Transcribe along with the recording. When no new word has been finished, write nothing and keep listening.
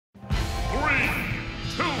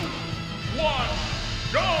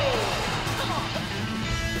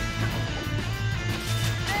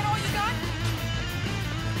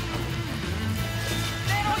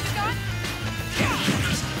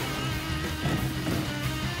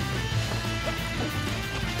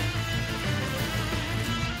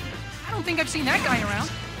think I've seen that guy around.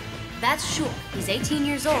 That's Shulk. He's 18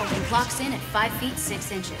 years old and clocks in at 5 feet 6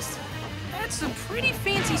 inches. That's a pretty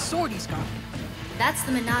fancy sword he's got. That's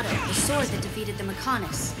the Minato, the sword that defeated the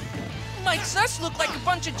Mechonis. Makes us look like a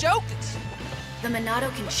bunch of jokers. The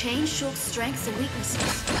Minato can change Shulk's strengths and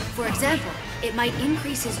weaknesses. For example, it might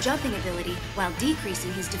increase his jumping ability while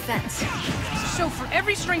decreasing his defense. So for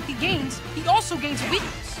every strength he gains, he also gains a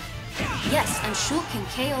weakness. Yes, and Shulk can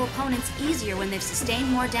KO opponents easier when they've sustained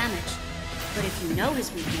more damage. But if you know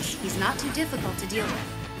his weakness, he's not too difficult to deal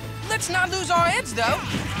with. Let's not lose our heads,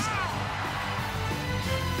 though.